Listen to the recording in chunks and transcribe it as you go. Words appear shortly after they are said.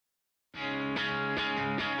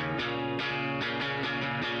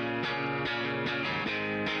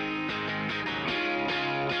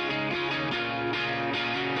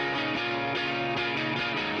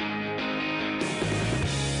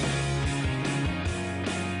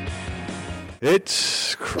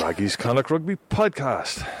It's Craggy's Connacht Rugby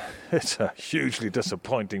Podcast. It's a hugely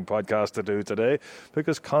disappointing podcast to do today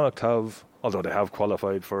because Connacht have, although they have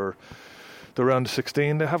qualified for the round of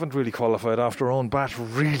 16, they haven't really qualified off their own bat,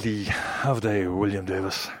 really, have they, William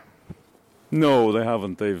Davis? No, they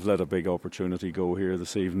haven't. They've let a big opportunity go here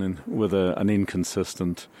this evening with an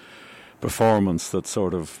inconsistent performance that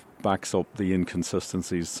sort of backs up the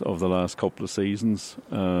inconsistencies of the last couple of seasons.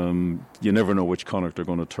 You never know which Connacht are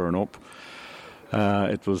going to turn up.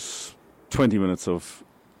 It was 20 minutes of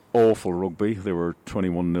awful rugby. They were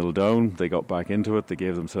 21-0 down. They got back into it. They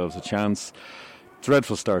gave themselves a chance.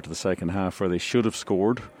 Dreadful start to the second half where they should have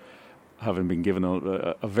scored, having been given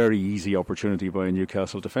a very easy opportunity by a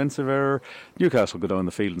Newcastle defensive error. Newcastle go down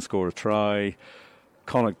the field and score a try.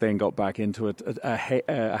 Connacht then got back into it. A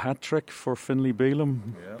hat-trick for Finlay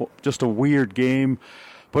Bealham. Yeah. Just a weird game.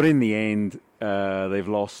 But in the end, they've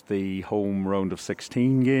lost the home round of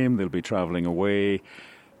 16 game. They'll be travelling away.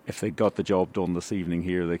 If they got the job done this evening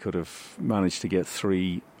here, they could have managed to get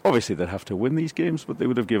 3. Obviously, they'd have to win these games, but they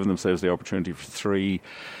would have given themselves the opportunity for 3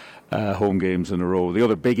 home games in a row. The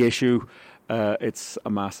other big issue, it's a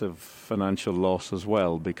massive financial loss as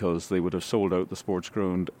well, because they would have sold out the sports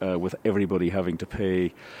ground with everybody having to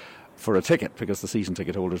pay for a ticket, because the season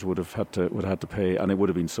ticket holders would have had to pay, and it would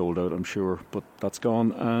have been sold out, I'm sure, but that's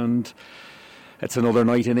gone. And it's another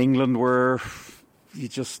night in England where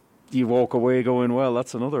you walk away going, well,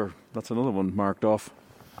 that's another one marked off.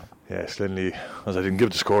 Yes, Lindley, as I didn't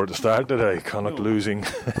give the score at the start, did I? Connacht losing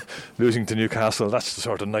to Newcastle. That's the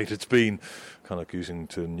sort of night it's been. Connacht losing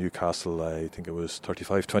to Newcastle, I think it was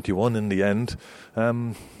 35-21 in the end.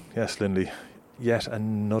 Yes, Lindley, yet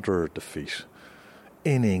another defeat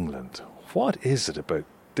in England. What is it about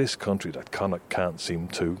this country that Connacht can't seem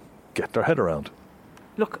to get their head around?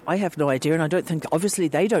 Look, I have no idea, and I don't think, obviously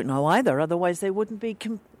they don't know either, otherwise they wouldn't be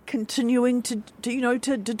continuing to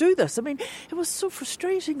do this. I mean, it was so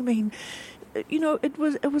frustrating. I mean, it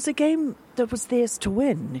was a game that was theirs to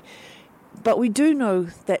win, but we do know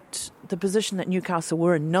that the position that Newcastle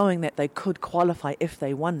were in, knowing that they could qualify if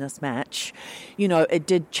they won this match, it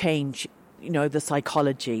did change the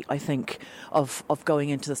psychology, I think, of going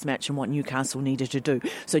into this match and what Newcastle needed to do.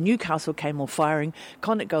 So Newcastle came all firing.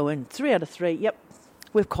 Connacht go in 3 out of 3. Yep,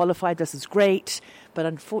 we've qualified. This is great. But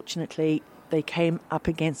unfortunately, they came up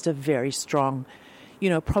against a very strong,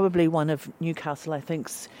 probably one of Newcastle, I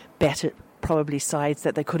think's better, probably sides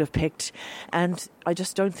that they could have picked. And I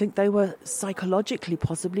just don't think they were psychologically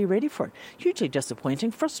possibly ready for it. Hugely disappointing,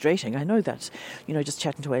 frustrating. I know that, just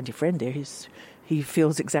chatting to Andy Friend there, he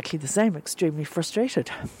feels exactly the same, extremely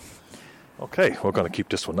frustrated. Okay, we're going to keep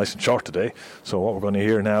this one nice and short today. So what we're going to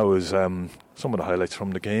hear now is some of the highlights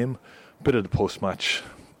from the game, a bit of the post-match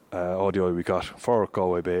audio we got for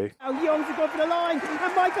Galway Bay. Now Young's to go for the line,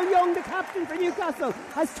 and Michael Young, the captain for Newcastle,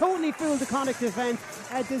 has totally fooled the Connacht defence.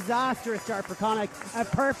 A disastrous start for Connacht, a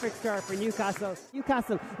perfect start for Newcastle.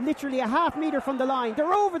 Newcastle literally a half metre from the line,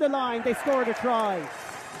 they're over the line, they scored a try.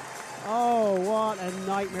 Oh, what a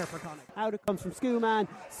nightmare for Connacht. Out it comes from Schoolman,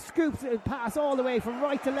 scoops it pass all the way from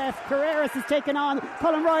right to left. Carreras is taken on,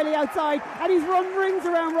 Colin Riley outside, and he's run rings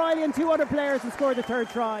around Riley and 2 other players and scored the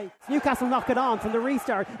 3rd try. Newcastle knock it on from the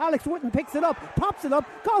restart. Alex Wooten picks it up, pops it up,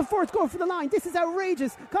 calls for it, go for the line. This is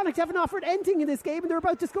outrageous. Connacht haven't offered anything in this game and they're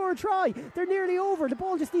about to score a try. They're nearly over. The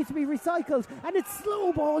ball just needs to be recycled, and it's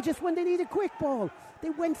slow ball just when they need a quick ball. They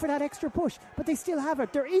went for that extra push, but they still have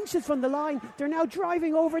it. They're inches from the line. They're now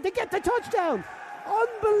driving over. They get the touchdown.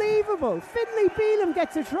 Unbelievable. Finlay Bealham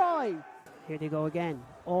gets a try. Here they go again.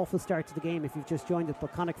 Awful start to the game if you've just joined us,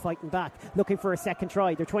 but Connacht fighting back, looking for a second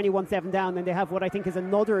try. They're 21-7 down, and they have what I think is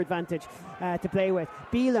another advantage to play with.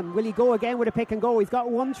 Bealham, will he go again with a pick and go? He's got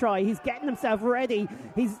 1 try. He's getting himself ready.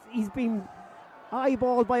 He's been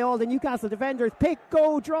eyeballed by all the Newcastle defenders. Pick,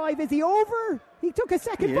 go, drive. Is he over? He took a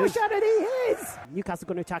second push at it. He is. Newcastle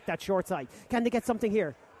going to attack that short side. Can they get something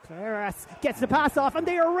here? Claras gets the pass off, and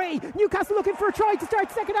they are away. Newcastle looking for a try to start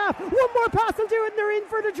the second half. 1 more pass will do it, and they're in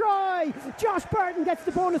for the try. Josh Barton gets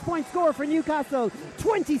the bonus point score for Newcastle.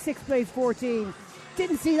 26 plays 14.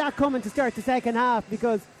 Didn't see that coming to start the second half,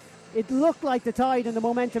 because it looked like the tide and the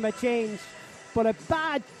momentum had changed. But a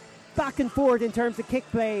bad back and forth in terms of kick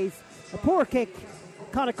plays. A poor kick,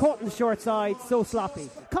 Connacht caught in the short side, so sloppy.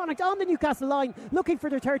 Connacht on the Newcastle line, looking for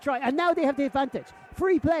their 3rd try, and now they have the advantage.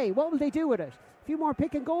 Free play, what will they do with it? A few more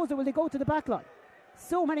pick and goes, or will they go to the back line?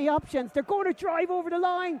 So many options. They're going to drive over the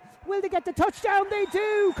line. Will they get the touchdown? They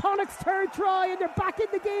do. Connacht's third try, and they're back in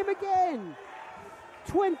the game again.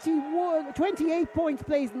 28 points,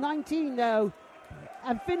 plays 19 now.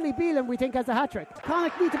 And Finlay Beelan, we think, has a hat-trick.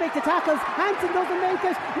 Connacht need to make the tackles. Hansen doesn't make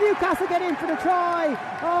it. Newcastle get in for the try.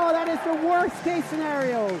 Oh, that is the worst-case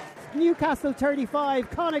scenario. Newcastle 35,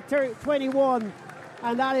 Connacht 21.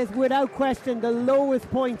 And that is, without question, the lowest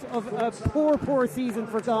point of a poor season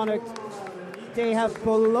for Connacht. They have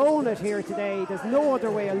blown it here today. There's no other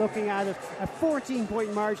way of looking at it. A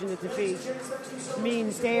 14-point margin of defeat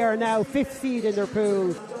means they are now 5th seed in their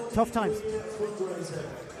pool. Tough times.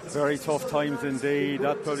 Very tough times indeed.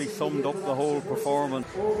 That probably summed up the whole performance.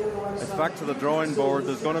 It's back to the drawing board.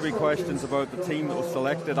 There's going to be questions about the team that was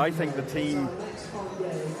selected. I think the team,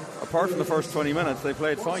 apart from the first 20 minutes, they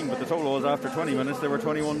played fine, but the total was after 20 minutes they were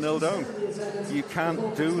 21-0 down. You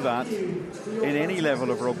can't do that in any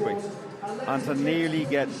level of rugby. And to nearly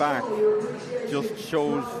get back just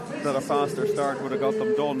shows that a faster start would have got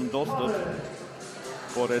them done and dusted.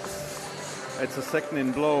 But it's a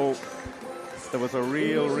sickening blow. There was a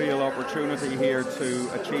real opportunity here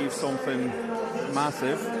to achieve something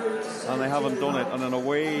massive, and they haven't done it. And an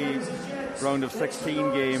away round of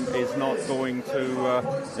 16 game is not going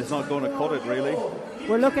to cut it, really.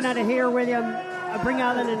 We're looking at it here, William. I'll bring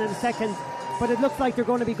Alan in a second, but it looks like they're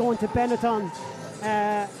going to be going to Benetton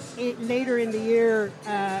later in the year.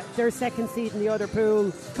 Their second seed in the other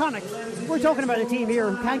pool. Connacht, we're talking about a team here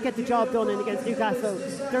who can't get the job done against Newcastle.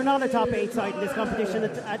 They're not a top 8 side in this competition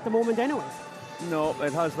at the moment anyways. No,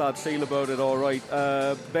 it has that feel about it, all right.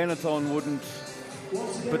 Benetton wouldn't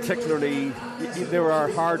particularly... There are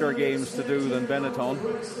harder games to do than Benetton.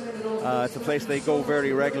 It's a place they go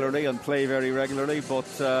very regularly and play very regularly, but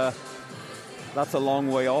that's a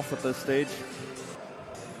long way off at this stage.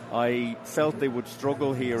 I felt they would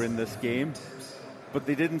struggle here in this game, but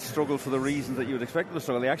they didn't struggle for the reasons that you would expect them to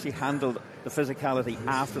struggle. They actually handled the physicality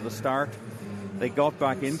after the start. They got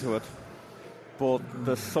back into it. But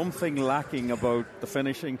there's something lacking about the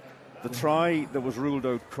finishing. The try that was ruled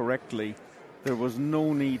out correctly, there was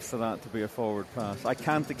no need for that to be a forward pass. I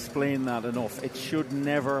can't explain that enough. It should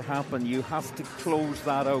never happen. You have to close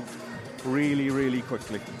that out really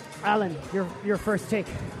quickly. Alan, your first take.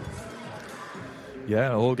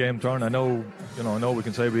 Yeah, a whole game turn. I know we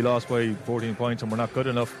can say we lost by 14 points and we're not good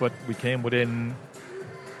enough, but we came within.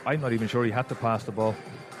 I'm not even sure he had to pass the ball.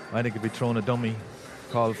 I think if he'd thrown a dummy,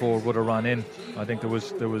 call forward would have ran in. I think there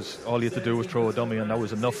was all he had to do was throw a dummy, and that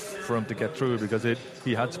was enough for him to get through, because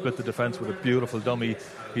he had split the defence with a beautiful dummy.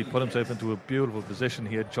 He'd put himself into a beautiful position.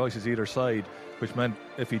 He had choices either side, which meant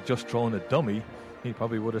if he'd just thrown a dummy, he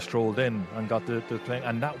probably would have strolled in and got the thing,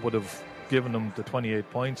 and that would have given them the 28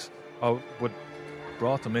 points, or would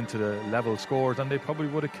brought them into the level scores, and they probably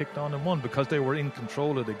would have kicked on and won, because they were in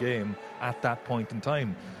control of the game at that point in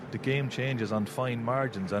time. The game changes on fine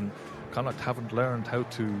margins, and Connacht haven't learned how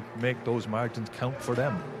to make those margins count for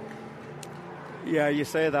them. Yeah, you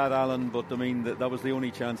say that, Alan, but I mean that was the only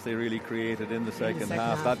chance they really created in the second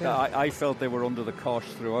half. I felt they were under the cosh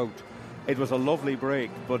throughout. It was a lovely break,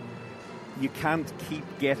 but you can't keep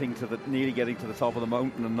nearly getting to the top of the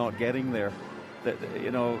mountain and not getting there.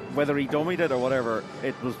 Whether he dummied it or whatever,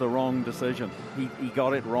 it was the wrong decision. He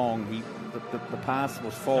got it wrong. The pass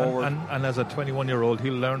was forward, and as a 21-year-old,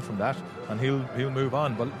 he'll learn from that and he'll move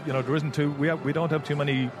on. But there isn't we don't have too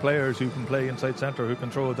many players who can play inside centre who can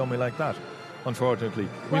throw a dummy like that, unfortunately.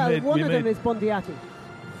 One of them is Bundyaki,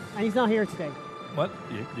 and he's not here today. Well,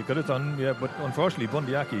 you could have done, yeah, but unfortunately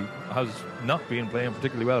Bundyaki has not been playing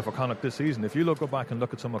particularly well for Connacht this season. If you go back and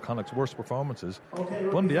look at some of Connacht's worst performances,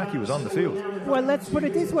 Bundyaki was on the field. Well, let's put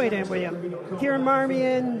it this way then, William. Kieran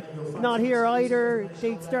Marmion, not here either.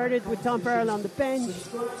 They started with Tom Farrell on the bench.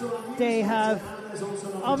 They have,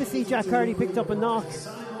 obviously Jack Carty picked up a knock.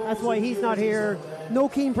 That's why he's not here. No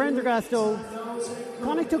Keane Prendergast though.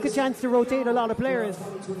 Connacht took a chance to rotate a lot of players.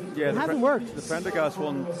 Yeah, it hasn't worked. The Prendergast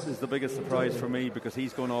one is the biggest surprise for me, because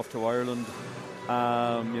he's going off to Ireland.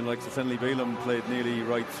 Like Finlay Beelan played nearly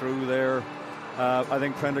right through there. I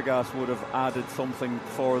think Prendergast would have added something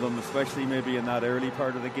for them, especially maybe in that early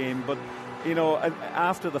part of the game. But,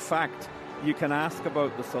 after the fact, you can ask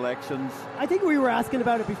about the selections. I think we were asking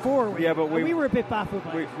about it before. Yeah, but we were a bit baffled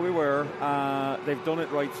by it. We were. They've done it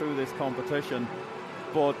right through this competition,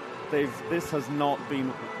 but this has not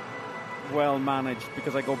been well managed,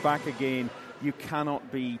 because I go back again, you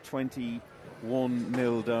cannot be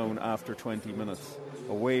 21-0 down after 20 minutes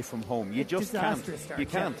away from home. You just can't. You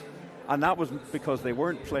can't. And that was because they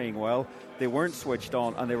weren't playing well, they weren't switched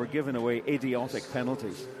on, and they were giving away idiotic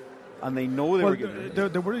penalties. and they know they were giving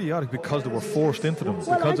they were idiotic because they were forced into them,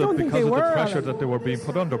 Well, because I of don't think the they were, pressure Alan. that they were being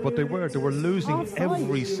put under. But they were losing Offside.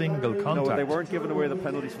 every single contact. No, they weren't giving away the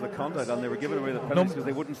penalties for the contact, and they were giving away the penalties because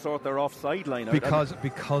they wouldn't sort their offside line out.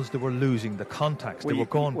 Because they were losing the contacts. They were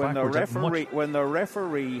going backwards. When the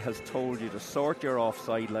referee has told you to sort your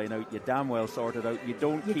offside line out, you damn well sort it out. You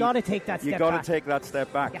got to take that step back. You got to take that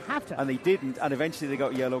step back. You have to. And they didn't, and eventually they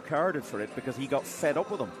got yellow carded for it because he got fed up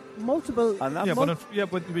with them. Multiple. And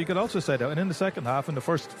but we could also say that, and in the second half, in the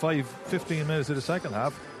first 15 minutes of the second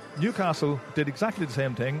half, Newcastle did exactly the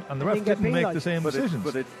same thing, and the ref didn't make the same decisions,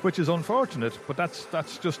 which is unfortunate. But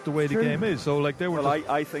that's just the way the game is. So, like, they were. Well,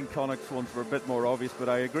 I think Connacht's ones were a bit more obvious, but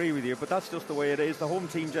I agree with you. But that's just the way it is. The home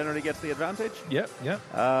team generally gets the advantage. Yeah.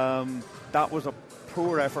 That was a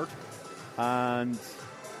poor effort, and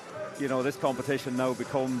this competition now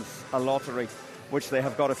becomes a lottery, which they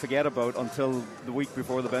have got to forget about until the week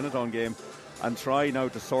before the Benetton game, and try now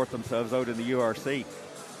to sort themselves out in the URC.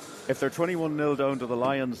 If they're 21-0 down to the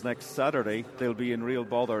Lions next Saturday, they'll be in real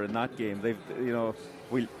bother in that game.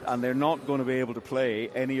 And they're not going to be able to play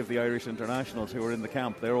any of the Irish internationals who are in the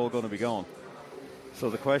camp. They're all going to be gone.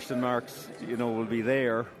 So the question marks, will be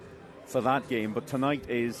there for that game. But tonight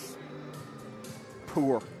is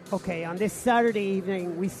poor. Okay, on this Saturday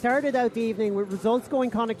evening, we started out the evening with results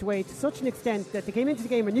going Connacht way to such an extent that they came into the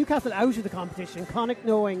game with Newcastle out of the competition. Connacht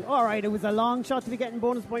knowing, all right, it was a long shot to be getting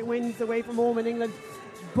bonus point wins away from home in England,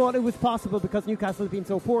 but it was possible because Newcastle had been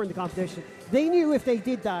so poor in the competition. They knew if they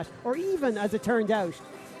did that, or even as it turned out,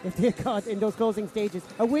 if they got in those closing stages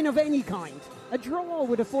a win of any kind, a draw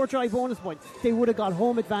with a 4-try bonus point, they would have got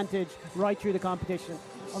home advantage right through the competition.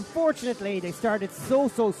 Unfortunately, they started so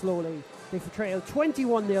slowly. They trailed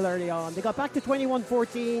 21-0 early on. They got back to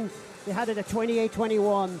 21-14. They had it at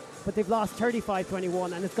 28-21, but they've lost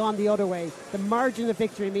 35-21, and it's gone the other way. The margin of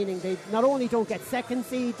victory, meaning they not only don't get second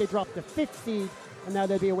seed, they drop the fifth seed, and now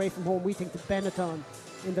they'll be away from home, we think, to Benetton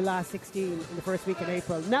in the last 16 in the first week in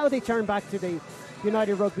April. Now they turn back to the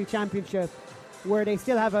United Rugby Championship, where they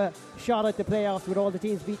still have a shot at the playoffs with all the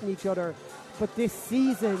teams beating each other. But this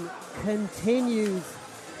season continues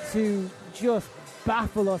to just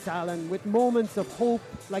baffle us, Alan, with moments of hope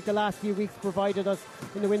like the last few weeks provided us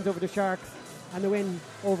in the wins over the Sharks and the win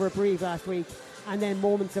over Brive last week, and then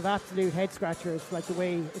moments of absolute head scratchers like the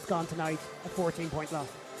way it's gone tonight, a 14-point loss.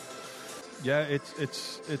 Yeah,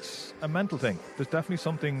 it's a mental thing. There's definitely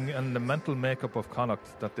something in the mental makeup of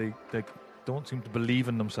Connacht that they don't seem to believe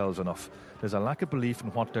in themselves enough. There's a lack of belief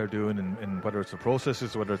in what they're doing, in whether it's the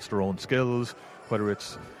processes, whether it's their own skills, whether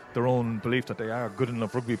it's their own belief that they are good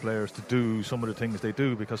enough rugby players to do some of the things they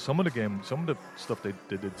do, because some of the stuff they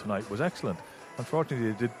did tonight was excellent.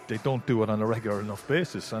 Unfortunately, they don't do it on a regular enough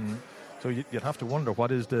basis, and so you'd have to wonder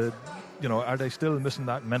what is are they still missing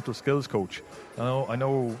that mental skills coach? I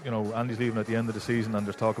know Andy's leaving at the end of the season, and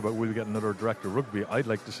there's talk about will we get another director of rugby. I'd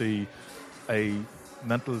like to see a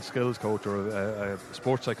mental skills coach or a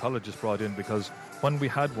sports psychologist brought in, because when we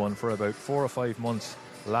had one for about 4 or 5 months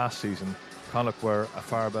last season, Connacht were a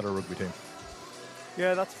far better rugby team.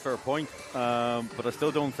 Yeah, that's a fair point, but I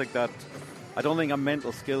still don't think a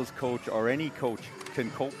mental skills coach or any coach can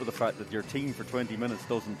cope with the fact that your team for 20 minutes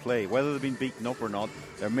doesn't play, whether they've been beaten up or not.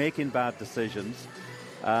 They're making bad decisions,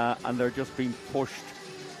 and they're just being pushed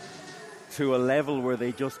to a level where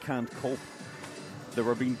they just can't cope. They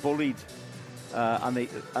were being bullied, and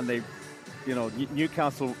they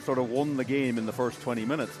Newcastle sort of won the game in the first 20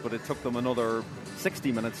 minutes, but it took them another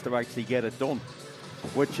 60 minutes to actually get it done,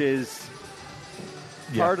 which is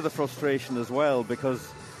part of the frustration as well, because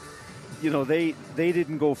they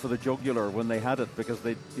didn't go for the jugular when they had it, because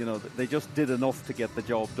they just did enough to get the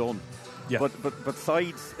job done. Yeah. But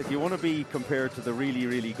sides, if you want to be compared to the really,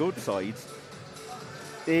 really good sides,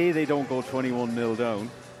 A, they don't go 21-0 down,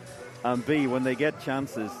 and B, when they get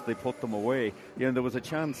chances, they put them away. There was a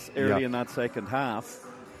chance early in that second half.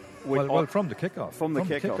 Well, from the kickoff. From the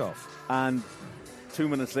kickoff. And 2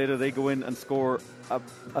 minutes later, they go in and score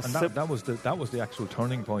that was the actual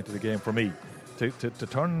turning point of the game for me. To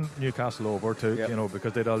turn Newcastle over,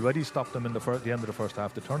 because they'd already stopped them in the end of the first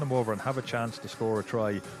half, to turn them over and have a chance to score a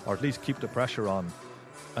try, or at least keep the pressure on,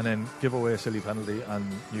 and then give away a silly penalty, and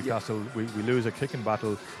Newcastle, we lose a kicking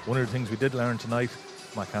battle. One of the things we did learn tonight,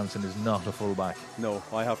 Mac Hansen is not a fullback. No,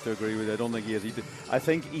 I have to agree with you. I don't think he is. I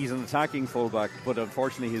think he's an attacking fullback, but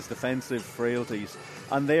unfortunately his defensive frailties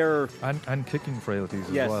and kicking frailties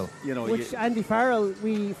as well. Which Andy Farrell,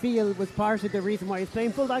 we feel, was part of the reason why he's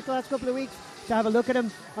playing fullback the last couple of weeks. To have a look at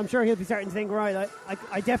him, I'm sure he'll be starting to think, right,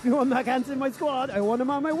 I definitely want Mac Hansen in my squad. I want him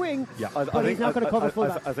on my wing. Yeah, but he's not going to cover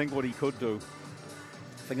fullback. I think what he could do,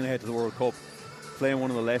 thinking ahead to the World Cup, playing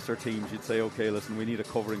one of the lesser teams, you'd say, okay, listen, we need a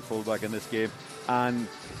covering fullback in this game. And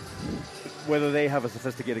whether they have a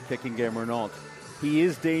sophisticated kicking game or not, he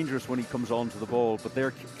is dangerous when he comes onto the ball, but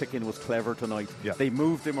their kicking was clever tonight. Yeah. They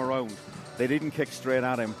moved him around. They didn't kick straight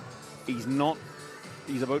at him. He's about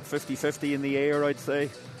 50-50 in the air, I'd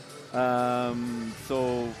say.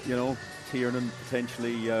 So, Tiernan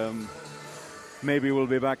potentially maybe we'll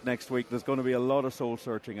be back next week. There's going to be a lot of soul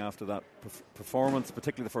searching after that performance,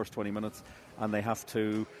 particularly the first 20 minutes, and they have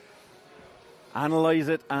to analyse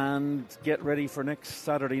it and get ready for next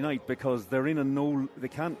Saturday night, because they're in they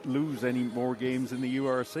can't lose any more games in the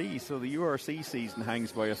URC, so the URC season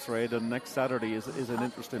hangs by a thread, and next Saturday is an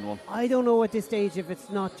interesting one. I don't know at this stage if it's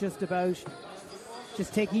not just about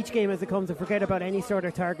just take each game as it comes and forget about any sort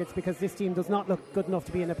of targets, because this team does not look good enough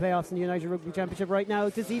to be in the playoffs in the United Rugby Championship right now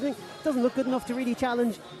this evening. Doesn't look good enough to really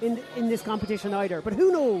challenge in this competition either, but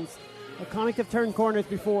who knows? Connacht have turned corners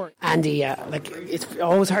before. Andy, it's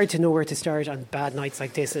always hard to know where to start on bad nights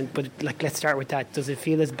like this, but let's start with that. Does it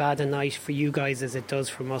feel as bad a night for you guys as it does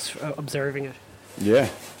from us observing it? Yeah,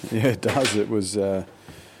 it does. It was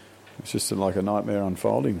just like a nightmare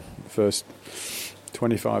unfolding. The first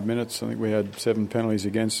 25 minutes, I think we had 7 penalties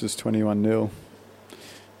against us, 21-0. You're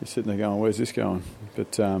sitting there going, where's this going?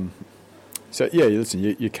 But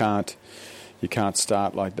listen, you can't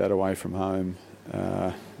start like that away from home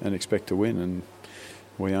and expect to win, and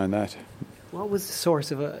we own that. What was the source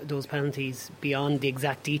of those penalties beyond the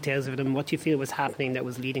exact details of them? What do you feel was happening that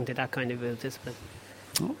was leading to that kind of discipline?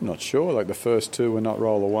 I'm not sure. Like the first 2 were not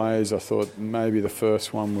roll-aways. I thought maybe the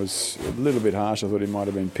first one was a little bit harsh. I thought he might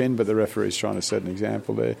have been pinned, but the referee's trying to set an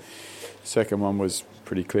example there. Second one was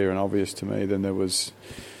pretty clear and obvious to me. Then there was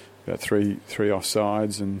about three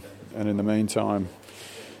offsides, and in the meantime,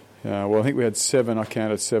 I think we had 7. I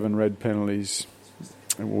counted 7 red penalties.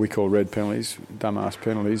 What we call red penalties, dumbass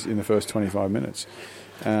penalties, in the first 25 minutes,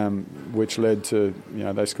 which led to,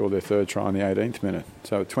 they scored their third try in the 18th minute.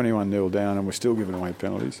 So 21-0 down, and we're still giving away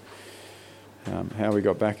penalties. How we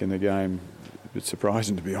got back in the game, a bit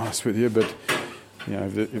surprising, to be honest with you, but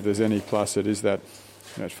if there's any plus, it is that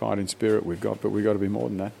fighting spirit we've got, but we've got to be more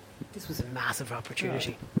than that. This was a massive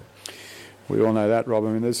opportunity. We all know that, Rob. I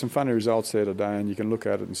mean, there's some funny results there today, and you can look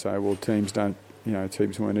at it and say, well, teams weren't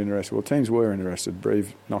interested. Well, teams were interested.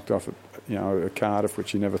 Breve knocked off, a Cardiff,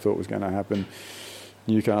 which you never thought was going to happen.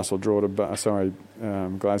 Newcastle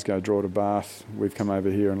Glasgow draw to Bath. We've come over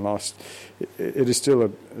here and lost. It is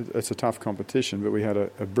still it's a tough competition, but we had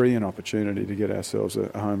a brilliant opportunity to get ourselves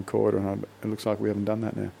a home quarter, and it looks like we haven't done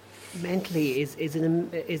that now. Mentally, is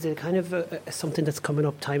it kind of something that's coming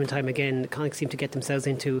up time and time again? Connacht seem to get themselves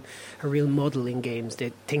into a real muddle in games.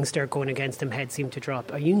 Things start going against them, heads seem to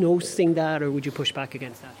drop. Are you noticing that, or would you push back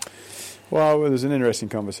against that? Well, there's an interesting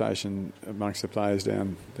conversation amongst the players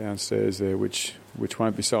downstairs there, which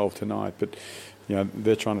won't be solved tonight. But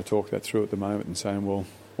they're trying to talk that through at the moment and saying, well,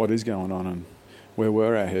 what is going on and where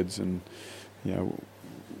were our heads, and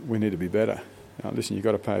we need to be better. Listen, you've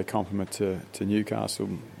got to pay a compliment to Newcastle.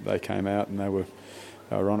 They came out and they were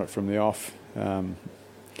on it from the off.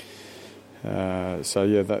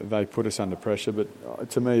 They put us under pressure. But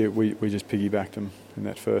to me, we just piggybacked them in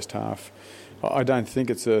that first half. I don't think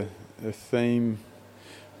it's a theme,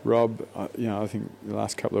 Rob. I think the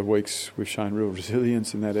last couple of weeks we've shown real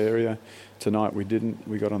resilience in that area. Tonight we didn't.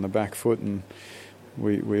 We got on the back foot and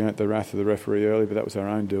we earned the wrath of the referee early, but that was our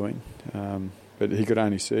own doing. But he could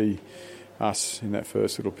only see us in that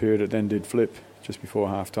first little period. It then did flip just before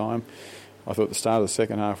half time. I thought at the start of the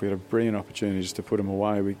second half we had a brilliant opportunity just to put them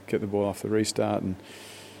away. We get the ball off the restart, and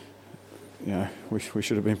we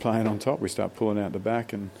should have been playing on top. We start pulling out the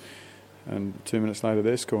back, and 2 minutes later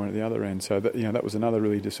they're scoring at the other end. So that was another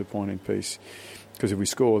really disappointing piece, because if we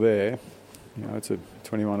score there, it's a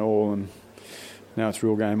 21 all, and now it's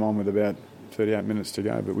real game on with about 38 minutes to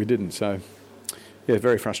go, but we didn't. So yeah,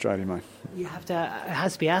 very frustrating, mate. It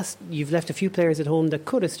has to be asked. You've left a few players at home that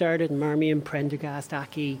could have started: Marmion, Prendergast,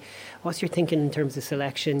 Aki. What's your thinking in terms of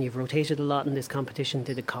selection? You've rotated a lot in this competition.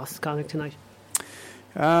 Did it cost Connacht tonight?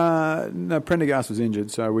 No, Prendergast was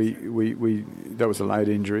injured, so we that was a late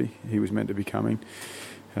injury. He was meant to be coming.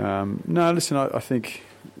 No, listen, I think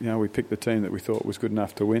we picked the team that we thought was good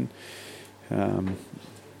enough to win.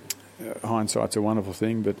 Hindsight's a wonderful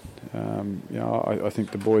thing, but I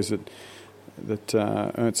think the boys that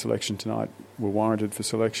earned selection tonight were warranted for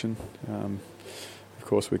selection. Of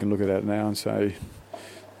course, we can look at that now and say,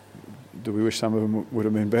 do we wish some of them would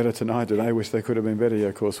have been better tonight? Do they wish they could have been better? Yeah,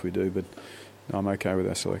 of course we do, but I'm okay with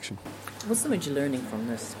our selection. What's the major learning from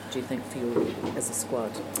this, do you think, for you as a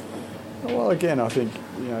squad? Well, again, I think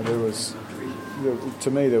there was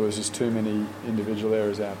to me, there was just too many individual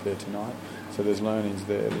errors out there tonight. So there's learnings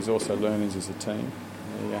there. There's also learnings as a team.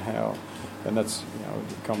 And that's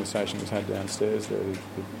the conversation was had downstairs there.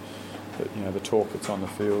 The talk that's on the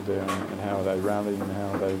field there, and how are they rallying and how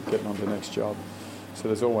are they getting on to the next job. So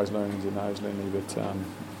there's always learnings in those, Lindy. But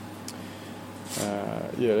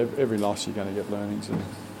every loss you're going to get learnings, and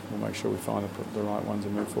we'll make sure we find the right ones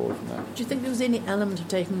and move forward from that. Do you think there was any element of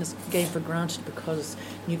taking this game for granted because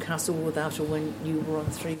Newcastle were without a win, you were on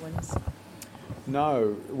 3 wins?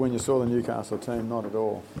 No, when you saw the Newcastle team, not at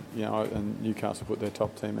all. And Newcastle put their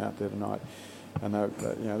top team out there tonight, and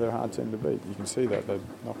they're a hard team to beat. You can see that they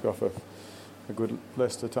knocked off a good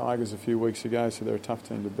Leicester Tigers a few weeks ago, so they're a tough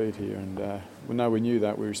team to beat here. And we knew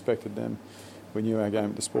that. We respected them. We knew our game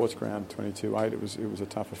at the sports ground, 22-8. It was a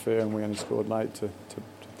tough affair, and we only scored late to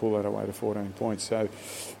pull that away to 14 points. So,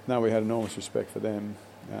 no, we had enormous respect for them.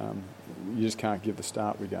 You just can't give the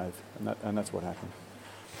start we gave, and that's what happened.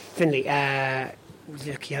 Finlay,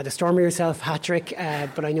 look, you had a storm of yourself, hat-trick,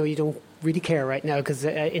 but I know you don't really care right now because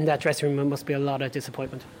in that dressing room there must be a lot of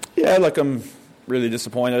disappointment. Yeah, I'm really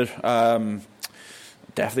disappointed.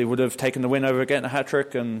 Definitely would have taken the win over getting a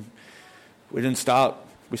hat-trick, and we didn't start.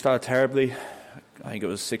 We started terribly. I think it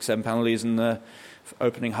was 6-7 penalties in the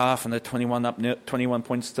opening half, and they're 21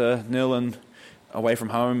 points to 0, and away from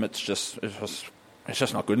home, it's just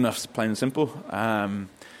not good enough, plain and simple.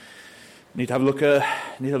 Need to have a look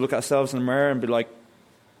at ourselves in the mirror and be like,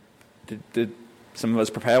 did some of us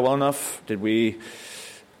prepare well enough? Did we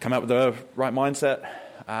come out with the right mindset?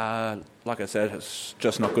 Like I said, it's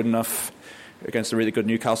just not good enough against a really good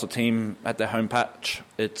Newcastle team at their home patch.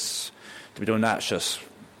 To be doing that, it's just,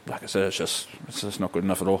 like I said, it's just not good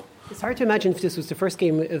enough at all. It's hard to imagine if this was the first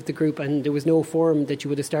game of the group and there was no form that you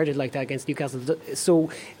would have started like that against Newcastle. So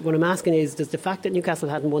what I'm asking is, does the fact that Newcastle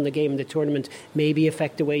hadn't won the game in the tournament maybe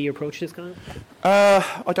affect the way you approach this kind?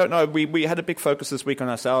 I don't know. We had a big focus this week on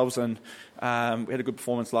ourselves, and we had a good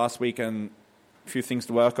performance last week and a few things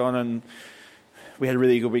to work on, and we had a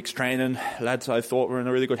really good week's training. Lads, I thought, were in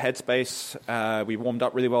a really good headspace. We warmed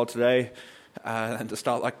up really well today, and to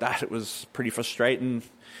start like that, it was pretty frustrating.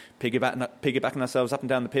 Piggybacking ourselves up and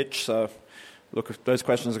down the pitch. So, look, those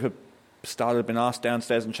questions have been asked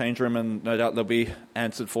downstairs in the change room, and no doubt they'll be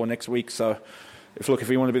answered for next week. So, if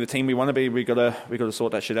we want to be the team we want to be, we gotta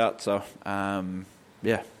sort that shit out. So,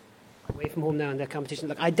 yeah. Away from home now in that competition.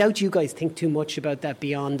 Look, I doubt you guys think too much about that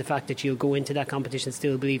beyond the fact that you'll go into that competition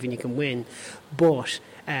still believing you can win, but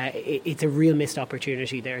it's a real missed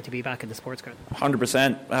opportunity there to be back at the sports ground.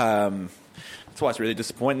 100%. That's why it's really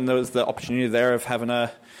disappointing. There was the opportunity there of having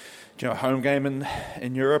a home game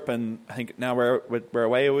in Europe, and I think now we're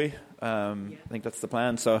away, are we? I think that's the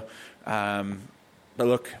plan. So, but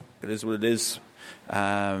look, it is what it is.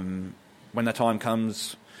 When that time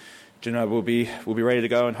comes, we'll be ready to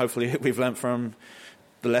go, and hopefully we've learnt from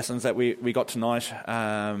the lessons that we got tonight.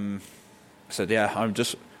 I'm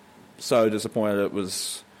just so disappointed. It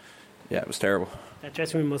was terrible. That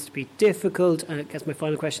dressing room must be difficult. And I guess my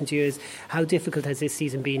final question to you is, how difficult has this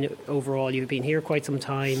season been overall? You've been here quite some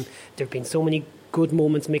time. There have been so many good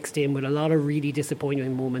moments mixed in with a lot of really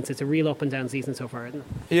disappointing moments. It's a real up and down season so far, isn't it?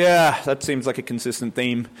 Yeah, that seems like a consistent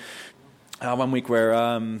theme. One week we're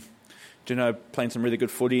playing some really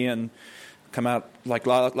good footy and come out, like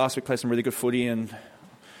last week, play some really good footy and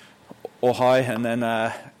all high, and then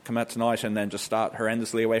come out tonight and then just start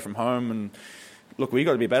horrendously away from home. And look, we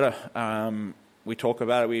got to be better. We talk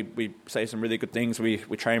about it. We say some really good things. We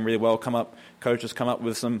train really well. Coaches come up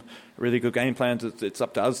with some really good game plans. It's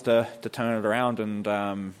up to us to turn it around.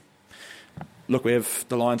 And look, we have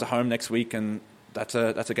the Lions at home next week, and that's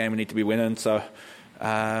a game we need to be winning. So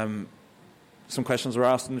some questions were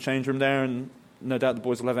asked in the change room there, and no doubt the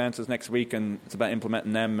boys will have answers next week. And it's about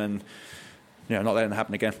implementing them and not letting it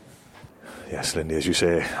happen again. Yes, Lindy, as you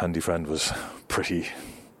say, Andy Friend was pretty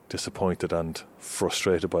disappointed and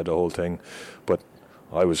frustrated by the whole thing, but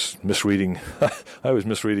I was misreading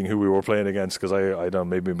who we were playing against, because I don't,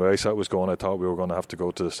 maybe my eyesight was going. I thought we were going to have to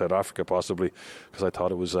go to South Africa possibly, because I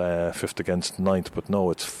thought it was 5th against 9th, but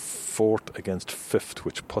no, it's 4th against 5th,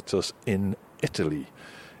 which puts us in Italy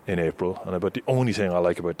in April. And about the only thing I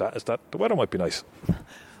like about that is that the weather might be nice.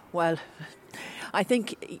 Well, I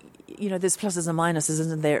think there's pluses and minuses,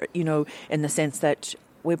 isn't there? In the sense that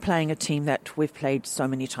we're playing a team that we've played so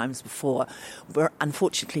many times before.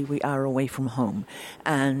 Unfortunately, we are away from home.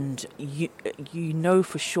 And you know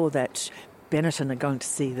for sure that Benetton are going to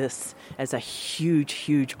see this as a huge,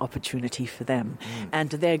 huge opportunity for them.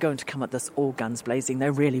 And they're going to come at this all guns blazing.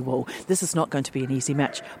 They really will. This is not going to be an easy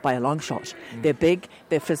match by a long shot. They're big,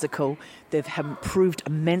 they're physical, they've improved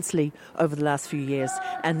immensely over the last few years,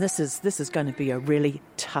 and this is going to be a really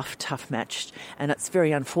tough match. And it's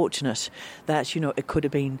very unfortunate that, it could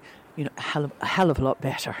have been a hell of a lot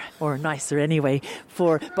better, or nicer anyway,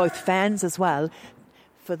 for both fans as well,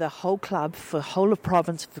 for the whole club, for the whole of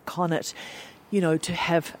province, for Connacht, to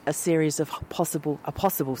have a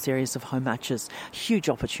possible series of home matches. Huge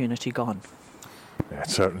opportunity gone. Yeah, it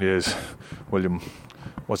certainly is. William,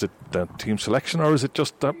 was it the team selection, or is it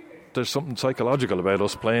just that there's something psychological about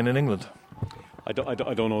us playing in England? I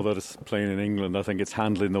don't know that it's playing in England. I think it's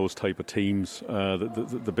handling those type of teams.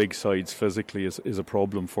 The big sides physically is a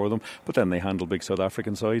problem for them, but then they handle big South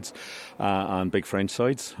African sides and big French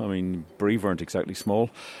sides. I mean, Brive weren't exactly small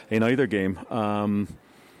in either game.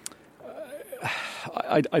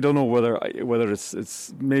 I don't know whether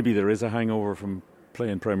it's maybe there is a hangover from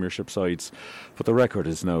playing Premiership sides, but the record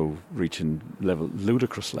is now reaching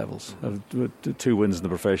ludicrous levels. 2 wins in the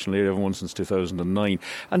professional area, one since 2009,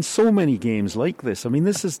 and so many games like this. I mean,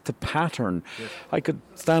 this is the pattern. Yes. I could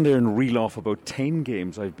stand there and reel off about 10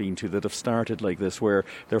 games I've been to that have started like this, where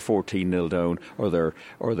they're 14-0 down, or they're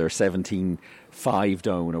 17-5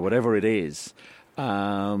 down, or whatever it is.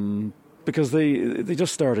 Because they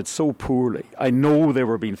just started so poorly. I know they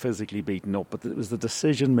were being physically beaten up, but it was the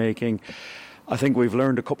decision making. I think we've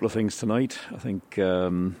learned a couple of things tonight. I think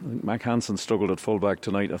Mac Hansen struggled at fullback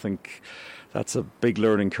tonight. I think that's a big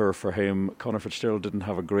learning curve for him. Conor Fitzgerald didn't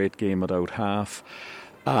have a great game at out half.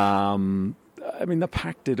 I mean, the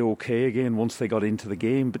Pack did okay again once they got into the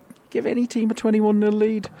game, but give any team a 21-0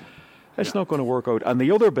 lead, it's not going to work out. And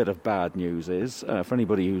the other bit of bad news is, for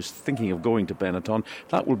anybody who's thinking of going to Benetton,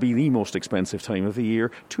 that will be the most expensive time of the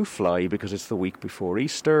year to fly, because it's the week before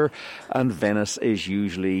Easter, and Venice is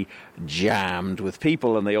usually jammed with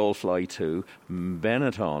people, and they all fly to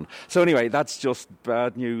Benetton. So anyway, that's just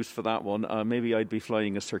bad news for that one. Maybe I'd be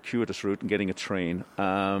flying a circuitous route and getting a train.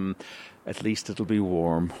 At least it'll be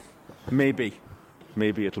warm. Maybe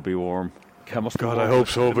it'll be warm. God, I hope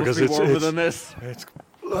so, because it's warmer than this. It's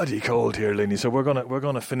bloody cold here, Lenny. So we're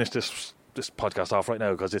gonna finish this podcast off right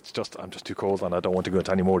now, because I'm just too cold, and I don't want to go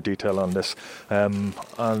into any more detail on this. And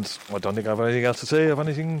I don't think I have anything else to say. Have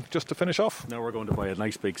anything just to finish off? Now we're going to buy a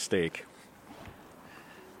nice big steak.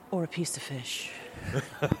 Or a piece of fish.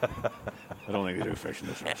 I don't think they do fish in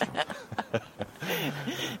this restaurant.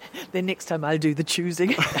 Then next time I'll do the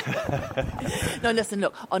choosing. No, listen,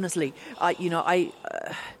 look, honestly, I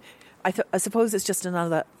suppose it's just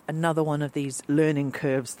another one of these learning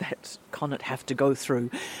curves that Connacht have to go through.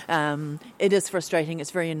 It is frustrating.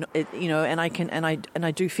 It's very, and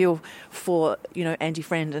I do feel for Andy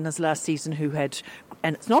Friend in his last season, who had,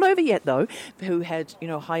 and it's not over yet though, who had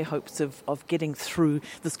high hopes of getting through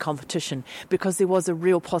this competition, because there was a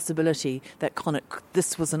real possibility that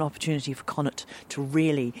this was an opportunity for Connacht to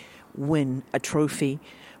really win a trophy,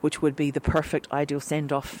 which would be the perfect ideal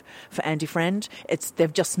send-off for Andy Friend.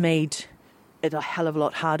 They've just made it a hell of a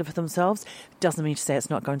lot harder for themselves. Doesn't mean to say it's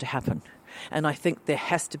not going to happen. And I think there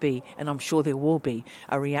has to be, and I'm sure there will be,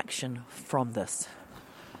 a reaction from this.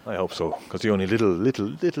 I hope so, because the only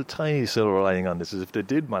little tiny silver lining on this is if they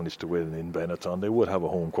did manage to win in Benetton, they would have a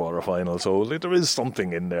home quarter-final. So there is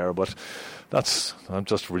something in there, but I'm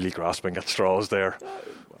just really grasping at straws there.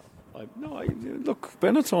 Look,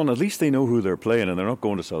 Benetton, at least they know who they're playing, and they're not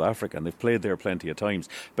going to South Africa, and they've played there plenty of times.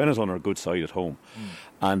 Benetton are a good side at home,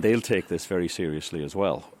 and they'll take this very seriously as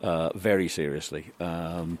well, very seriously.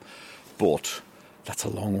 But that's a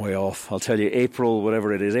long way off. I'll tell you, April,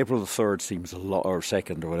 whatever it is, April the 3rd seems a lot, or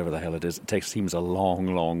 2nd, or whatever the hell it is, seems a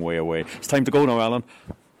long, long way away. It's time to go now, Alan.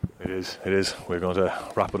 It is. We're going to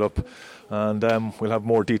wrap it up, and we'll have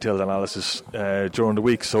more detailed analysis during the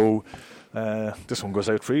week, so this one goes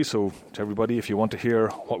out free. So to everybody, if you want to hear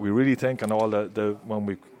what we really think and all the when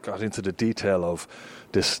we got into the detail of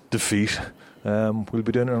this defeat, we'll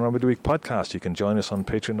be doing it on our midweek podcast. You can join us on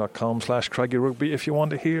patreon.com/Craggy Rugby if you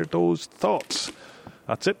want to hear those thoughts.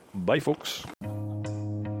 That's it. Bye, folks.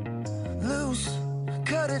 Loose,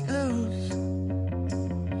 cut it loose.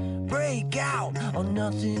 Break out or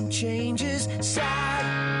nothing changes. Sad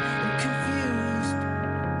and confused.